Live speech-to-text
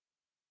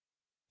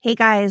Hey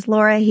guys,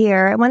 Laura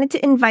here. I wanted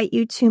to invite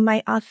you to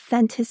my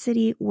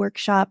authenticity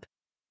workshop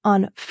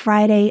on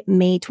Friday,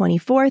 May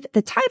 24th.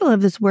 The title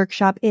of this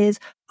workshop is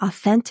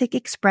Authentic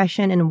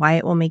Expression and Why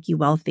It Will Make You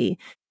Wealthy.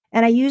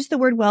 And I use the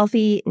word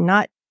wealthy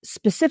not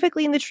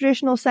specifically in the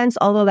traditional sense,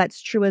 although that's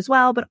true as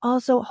well, but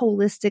also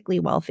holistically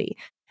wealthy,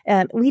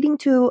 leading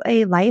to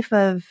a life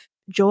of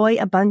joy,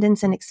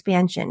 abundance, and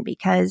expansion.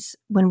 Because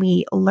when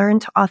we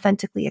learn to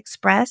authentically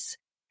express,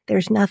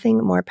 there's nothing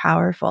more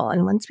powerful.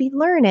 And once we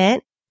learn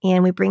it,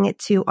 and we bring it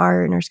to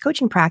our nurse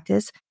coaching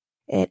practice,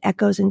 it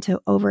echoes into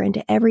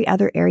every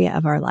other area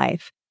of our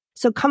life.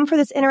 So come for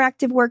this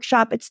interactive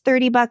workshop. It's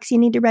 $30. You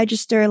need to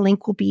register.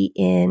 Link will be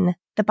in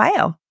the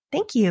bio.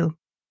 Thank you.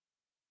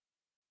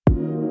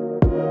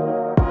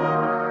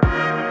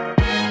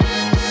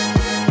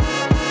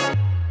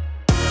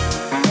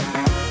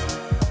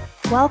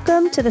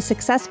 Welcome to the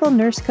Successful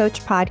Nurse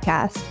Coach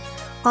podcast.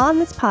 On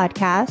this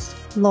podcast,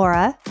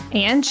 Laura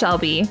and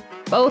Shelby,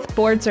 both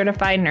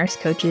board-certified nurse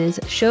coaches,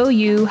 show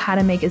you how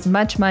to make as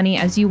much money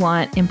as you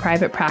want in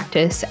private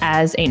practice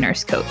as a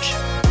nurse coach.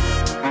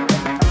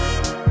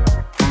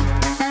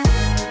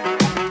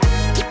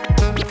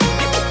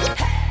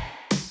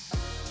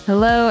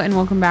 Hello, and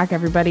welcome back,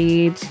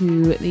 everybody,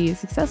 to the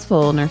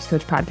Successful Nurse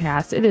Coach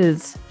podcast. It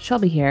is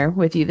Shelby here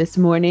with you this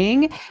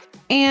morning,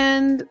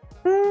 and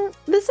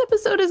this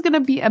episode is going to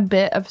be a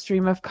bit of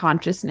stream of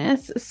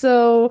consciousness.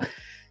 So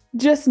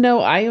just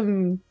know I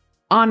am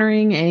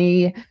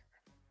honoring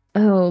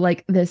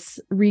this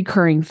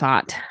recurring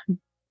thought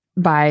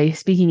by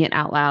speaking it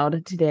out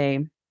loud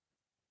today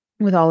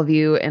with all of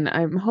you. And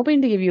I'm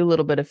hoping to give you a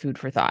little bit of food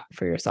for thought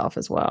for yourself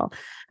as well.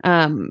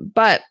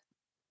 But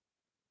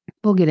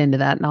we'll get into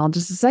that in all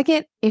just a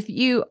second. If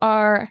you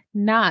are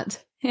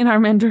not in our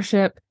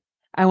mentorship,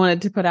 I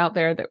wanted to put out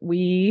there that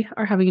we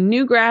are having a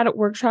new grad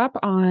workshop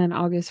on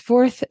August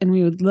 4th, and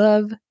we would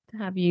love to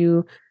have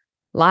you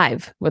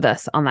live with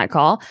us on that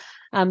call.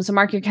 So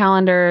mark your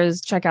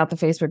calendars, check out the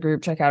Facebook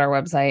group, check out our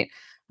website.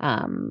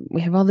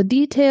 We have all the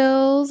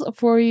details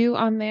for you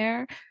on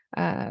there.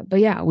 But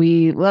yeah,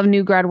 we love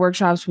new grad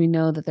workshops. We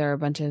know that there are a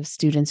bunch of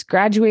students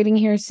graduating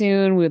here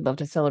soon. We would love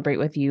to celebrate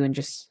with you and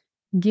just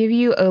give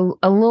you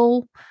a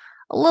little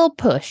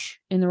push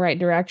in the right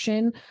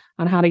direction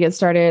on how to get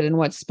started and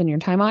what to spend your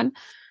time on.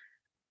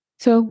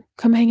 So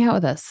come hang out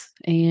with us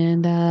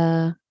and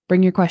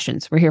bring your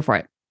questions. We're here for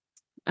it.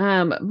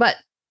 But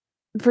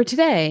for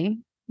today,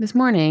 this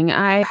morning,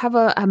 I have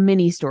a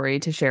mini story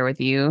to share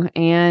with you.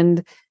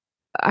 And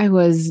I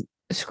was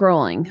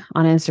scrolling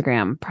on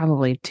Instagram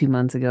probably 2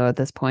 months ago at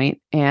this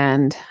point,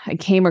 and I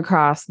came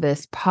across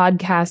this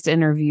podcast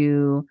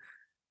interview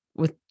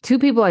with two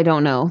people I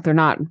don't know. They're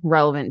not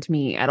relevant to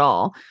me at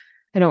all.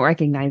 I don't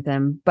recognize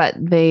them, but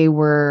they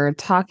were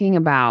talking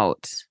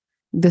about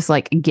this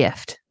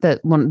gift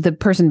that the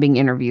person being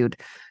interviewed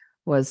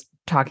was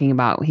talking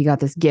about. He got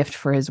this gift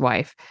for his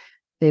wife.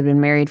 They'd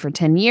been married for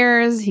 10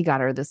 years. He got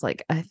her this, I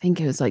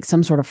think it was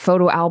some sort of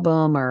photo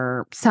album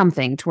or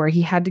something, to where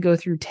he had to go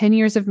through 10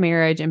 years of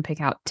marriage and pick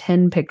out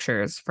 10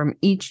 pictures from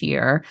each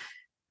year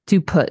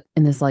to put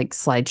in this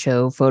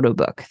slideshow photo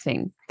book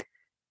thing.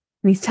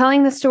 And he's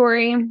telling the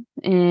story,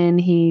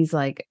 and he's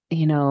like,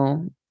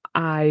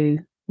 I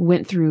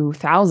went through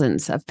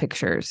thousands of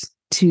pictures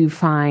to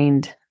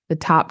find the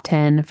top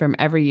 10 from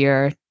every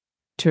year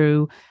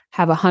to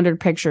have 100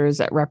 pictures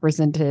that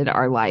represented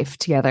our life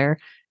together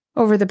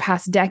over the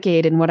past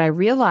decade. And what I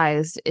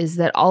realized is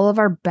that all of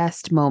our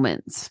best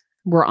moments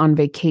were on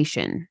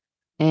vacation.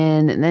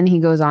 And then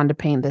he goes on to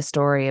paint this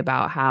story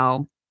about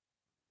how,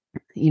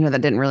 that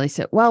didn't really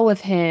sit well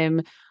with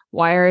him.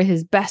 Why are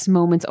his best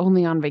moments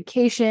only on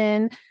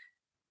vacation?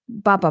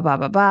 Bop, bop,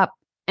 bop, bop, bop.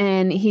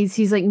 And he's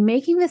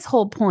making this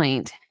whole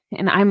point.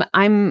 And I'm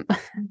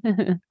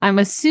I'm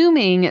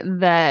assuming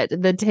that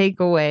the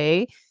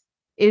takeaway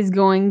is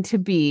going to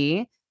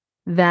be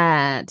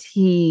that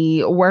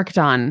he worked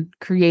on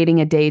creating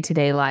a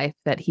day-to-day life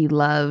that he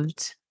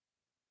loved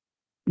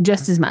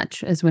just as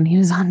much as when he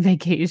was on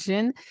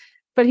vacation.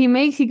 But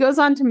he goes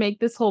on to make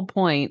this whole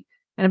point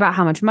and about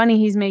how much money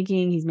he's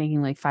making. He's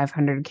making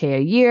 $500K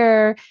a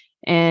year.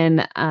 And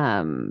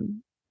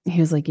he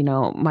was like,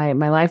 my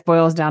life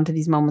boils down to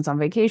these moments on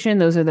vacation.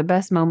 Those are the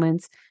best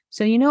moments.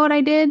 So you know what I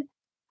did?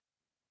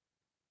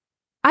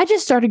 I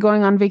just started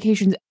going on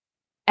vacations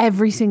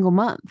every single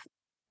month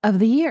of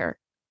the year.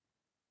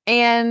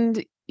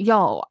 And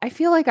y'all, I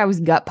feel like I was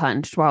gut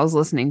punched while I was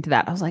listening to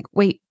that. I was like,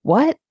 wait,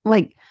 what?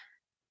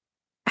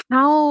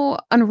 How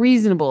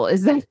unreasonable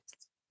is that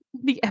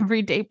the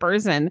everyday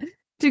person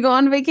to go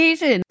on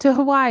vacation to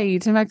Hawaii,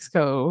 to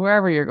Mexico,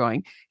 wherever you're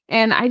going?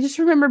 And I just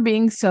remember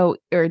being so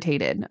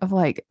irritated of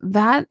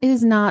that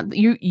is not,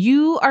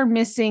 you are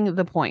missing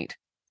the point.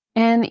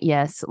 And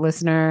yes,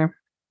 listener,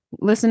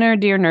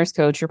 dear nurse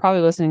coach, you're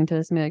probably listening to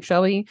this and be like,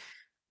 Shelby,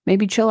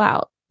 maybe chill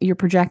out. You're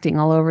projecting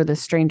all over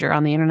this stranger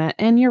on the internet.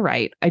 And you're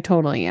right. I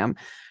totally am.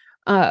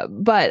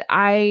 But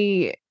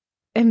I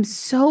am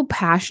so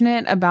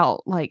passionate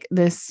about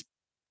this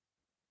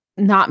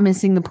not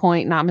missing the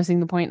point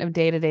of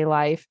day-to-day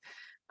life.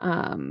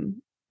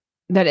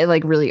 that it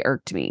like really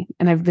irked me.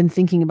 And I've been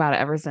thinking about it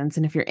ever since.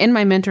 And if you're in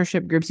my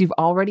mentorship groups, you've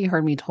already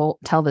heard me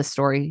tell this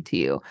story to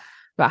you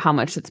about how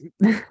much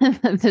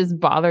this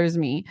bothers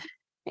me.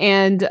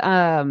 And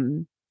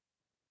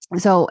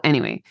so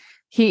anyway,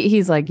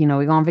 he's like, we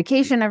go on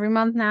vacation every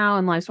month now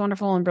and life's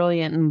wonderful and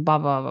brilliant and blah,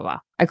 blah, blah, blah.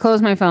 I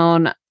close my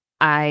phone.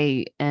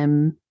 I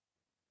am,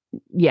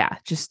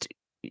 just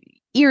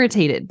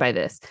irritated by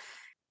this.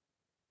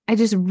 I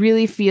just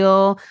really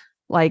feel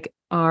like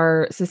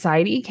our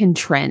society can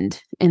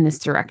trend in this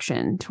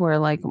direction to where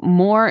like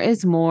more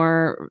is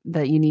more,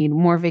 that you need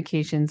more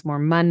vacations, more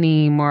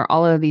money, more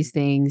all of these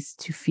things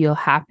to feel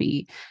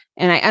happy.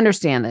 And I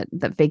understand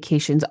that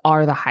vacations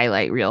are the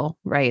highlight reel,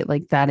 right?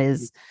 Like that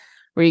is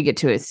where you get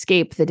to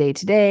escape the day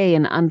to day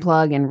and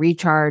unplug and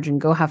recharge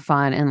and go have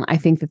fun. And I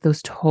think that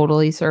those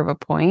totally serve a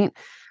point.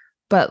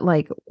 But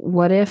like,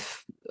 what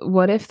if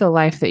the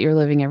life that you're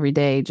living every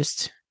day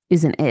just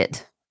isn't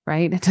it?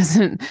 Right? It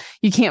doesn't,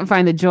 you can't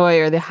find the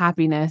joy or the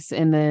happiness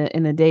in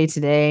the day to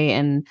day.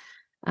 And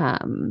I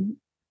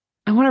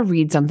want to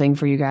read something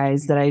for you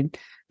guys that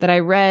I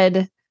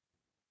read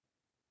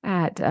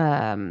at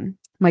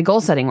my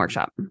goal setting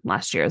workshop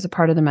last year as a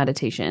part of the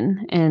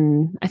meditation.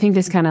 And I think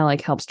this kind of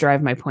like helps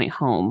drive my point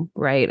home,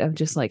 right? Of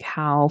just like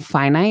how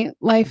finite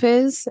life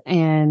is.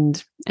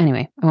 And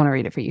anyway, I want to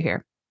read it for you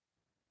here.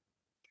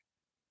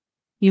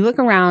 You look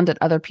around at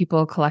other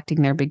people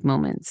collecting their big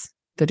moments,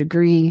 the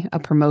degree, a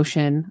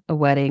promotion, a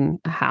wedding,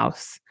 a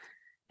house,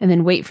 and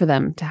then wait for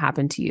them to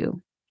happen to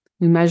you.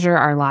 We measure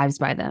our lives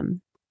by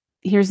them.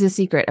 Here's the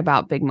secret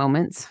about big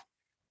moments.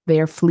 They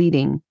are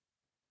fleeting.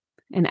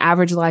 An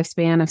average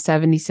lifespan of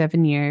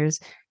 77 years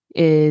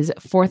is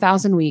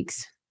 4,000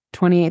 weeks,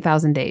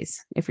 28,000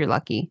 days, if you're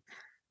lucky.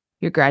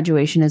 Your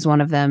graduation is one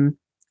of them.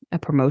 A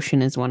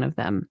promotion is one of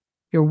them.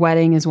 Your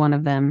wedding is one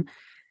of them.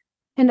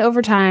 And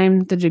over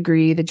time, the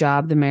degree, the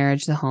job, the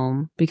marriage, the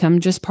home become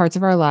just parts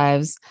of our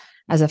lives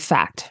as a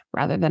fact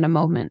rather than a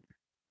moment.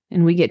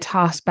 And we get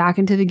tossed back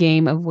into the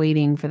game of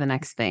waiting for the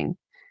next thing.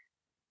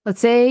 Let's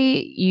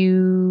say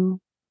you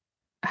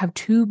have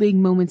 2 big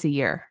moments a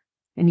year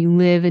and you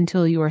live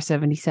until you are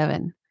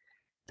 77.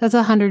 That's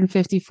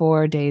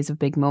 154 days of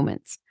big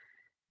moments.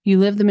 You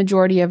live the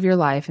majority of your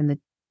life in the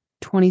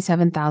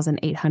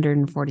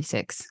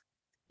 27,846.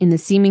 In the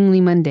seemingly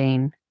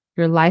mundane,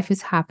 your life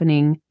is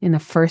happening in the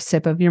first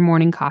sip of your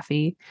morning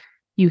coffee.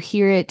 You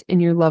hear it in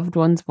your loved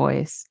one's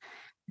voice.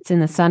 It's in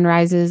the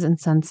sunrises and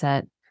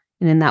sunset,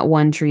 and in that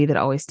one tree that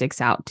always sticks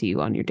out to you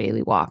on your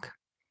daily walk.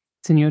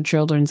 It's in your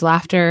children's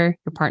laughter,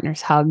 your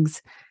partner's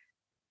hugs.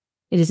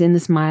 It is in the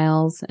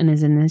smiles and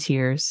is in the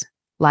tears.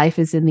 Life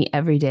is in the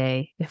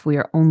everyday if we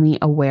are only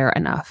aware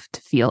enough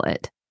to feel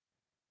it.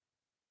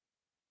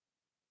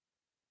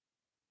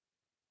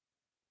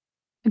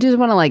 I just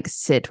want to like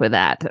sit with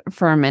that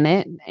for a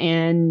minute.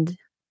 And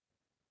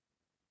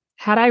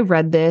had I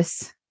read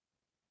this,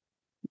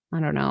 I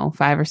don't know,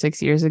 5 or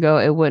 6 years ago,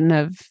 it wouldn't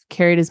have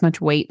carried as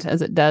much weight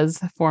as it does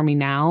for me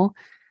now.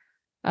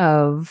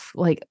 Of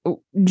like,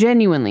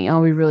 genuinely,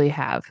 all we really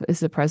have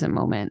is the present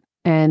moment.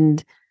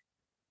 And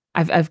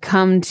I've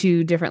come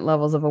to different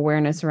levels of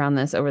awareness around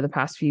this over the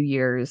past few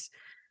years.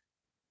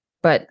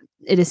 But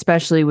it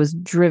especially was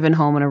driven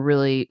home in a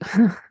really,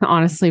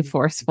 honestly,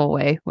 forceful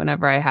way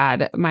whenever I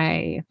had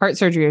my heart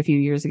surgery a few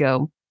years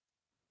ago.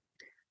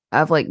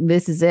 Of like,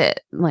 this is it,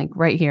 like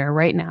right here,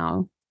 right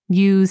now.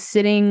 You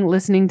sitting,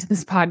 listening to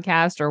this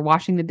podcast or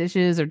washing the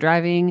dishes or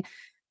driving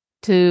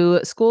to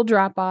school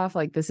drop off,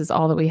 like this is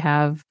all that we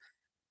have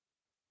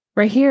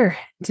right here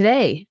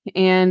today.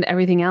 And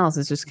everything else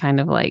is just kind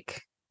of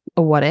like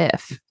a what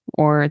if,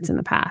 or it's in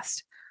the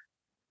past.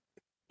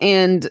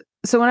 And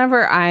so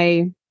whenever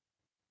I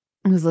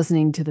was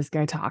listening to this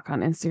guy talk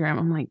on Instagram,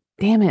 I'm like,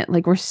 damn it,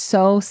 like we're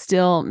so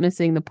still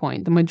missing the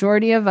point. The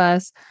majority of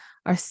us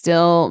are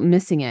still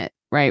missing it,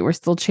 right? We're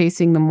still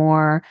chasing the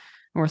more,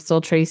 and we're still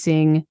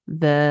chasing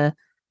the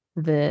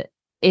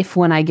if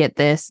when I get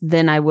this,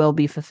 then I will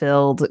be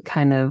fulfilled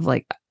kind of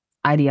like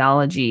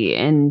ideology.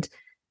 And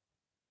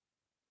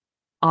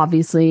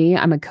obviously,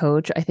 I'm a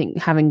coach. I think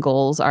having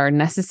goals are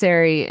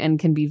necessary and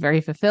can be very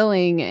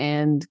fulfilling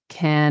and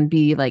can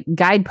be like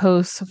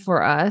guideposts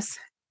for us.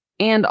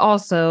 And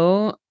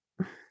also,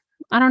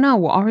 I don't know,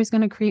 we're always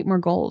going to create more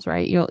goals,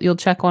 right? You'll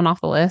check one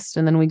off the list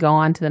and then we go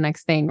on to the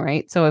next thing,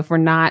 right? So if we're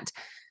not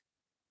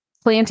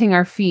planting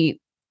our feet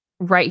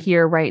right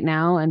here, right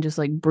now, and just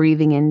like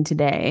breathing in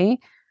today,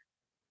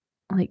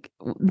 like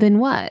then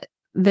what?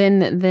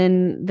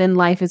 Then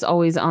life is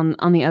always on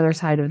the other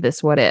side of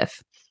this what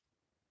if.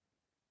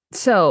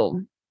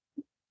 So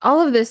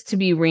all of this to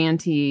be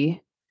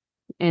ranty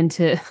and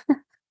to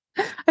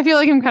I feel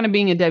like I'm kind of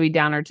being a Debbie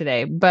Downer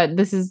today, but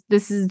this has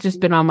just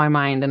been on my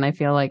mind and I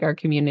feel like our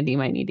community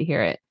might need to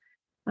hear it.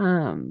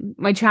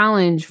 My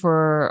challenge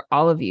for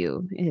all of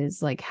you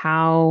is like,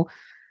 how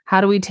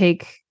do we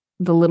take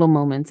the little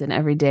moments in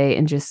every day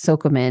and just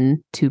soak them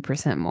in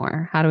 2%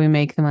 more? How do we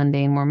make the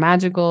mundane more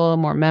magical,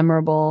 more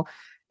memorable?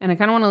 And I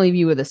kind of want to leave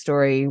you with a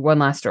story, one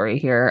last story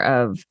here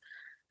of,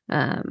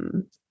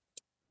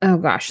 oh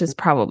gosh, this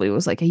probably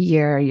was like a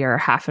year and a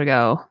half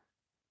ago.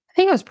 I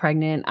think I was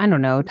pregnant. I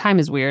don't know. Time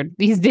is weird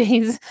these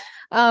days.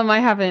 I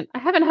haven't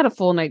had a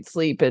full night's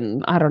sleep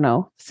in, I don't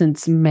know,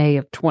 since May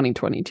of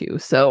 2022.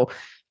 So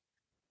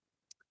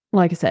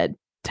like I said,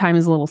 time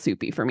is a little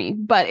soupy for me,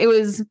 but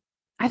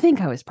I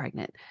think I was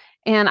pregnant,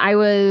 and I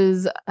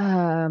was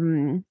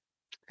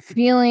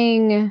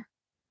feeling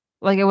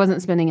like I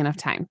wasn't spending enough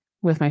time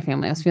with my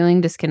family. I was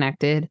feeling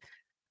disconnected.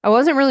 I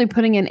wasn't really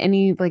putting in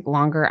any like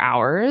longer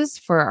hours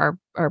for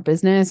our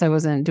business. I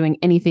wasn't doing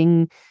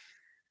anything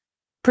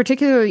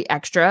particularly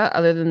extra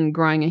other than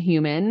growing a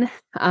human,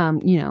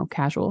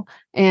 casual.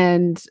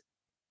 And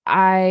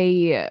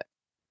I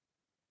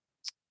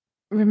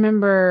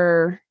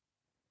remember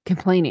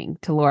complaining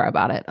to Laura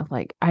about it of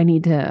like, I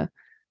need to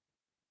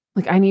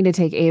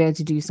take Ada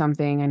to do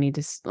something. I need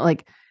to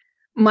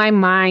my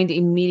mind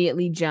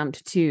immediately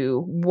jumped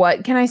to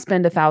what can I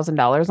spend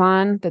 $1,000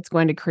 on that's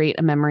going to create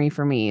a memory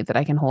for me that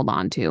I can hold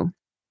on to?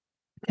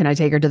 Can I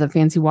take her to the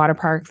fancy water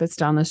park that's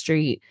down the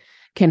street?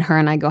 Can her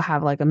and I go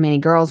have like a mini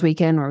girls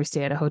weekend where we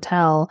stay at a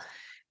hotel?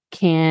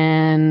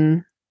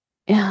 I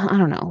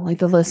don't know, like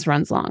the list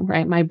runs long,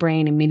 right? My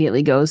brain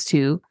immediately goes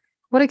to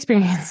what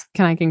experience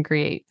can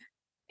create?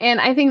 And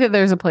I think that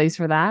there's a place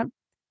for that.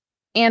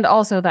 And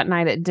also that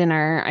night at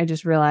dinner, I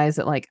just realized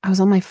that like I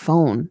was on my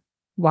phone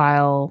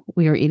while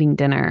we were eating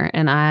dinner,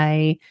 and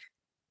I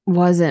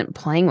wasn't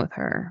playing with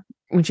her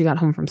when she got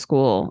home from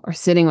school, or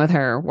sitting with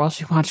her while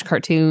she watched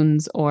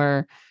cartoons,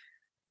 or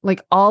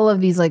like all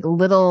of these like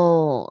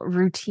little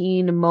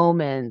routine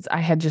moments I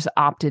had just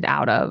opted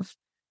out of.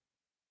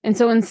 And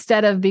so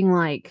instead of being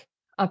like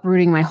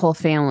uprooting my whole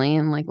family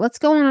and like, let's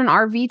go on an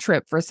RV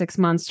trip for 6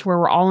 months to where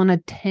we're all in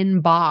a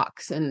tin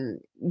box and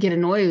get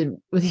annoyed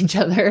with each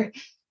other,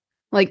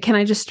 like, can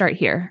I just start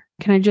here?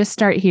 Can I just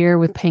start here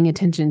with paying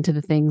attention to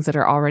the things that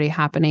are already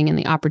happening and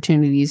the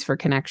opportunities for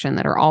connection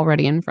that are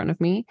already in front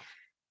of me?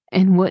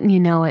 And wouldn't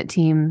you know it,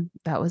 team,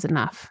 that was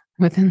enough.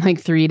 Within like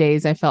 3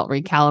 days, I felt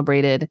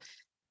recalibrated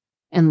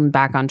and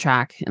back on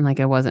track, and like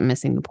I wasn't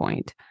missing the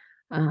point.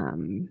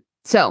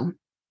 So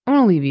I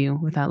want to leave you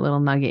with that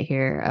little nugget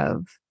here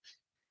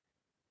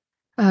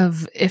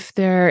of if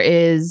there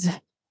is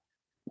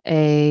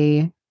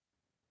a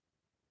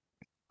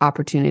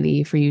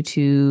opportunity for you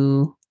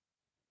to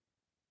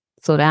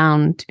slow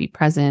down, to be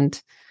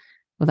present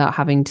without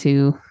having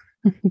to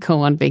go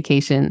on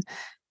vacation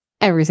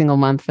every single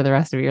month for the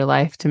rest of your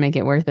life to make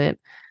it worth it.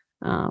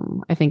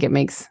 I think it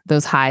makes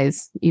those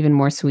highs even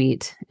more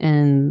sweet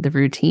and the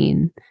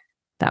routine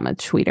that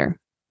much sweeter.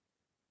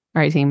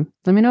 All right, team.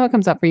 Let me know what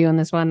comes up for you on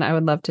this one. I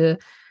would love to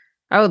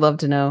know. I would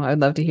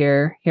love to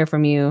hear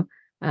from you.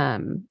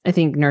 I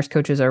think nurse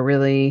coaches are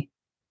really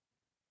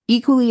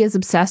equally as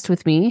obsessed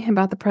with me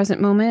about the present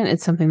moment.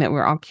 It's something that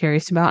we're all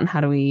curious about, and how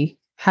do we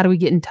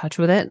get in touch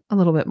with it a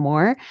little bit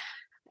more?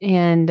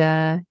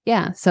 And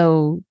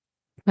so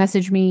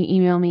message me,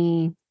 email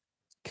me,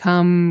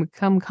 come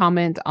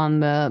comment on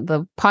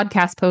the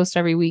podcast post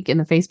every week in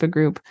the Facebook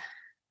group.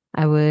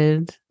 I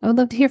would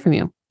love to hear from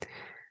you.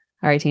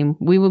 All right, team.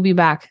 We will be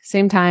back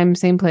same time,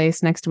 same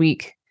place next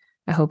week.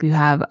 I hope you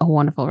have a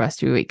wonderful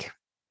rest of your week.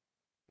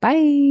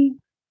 Bye.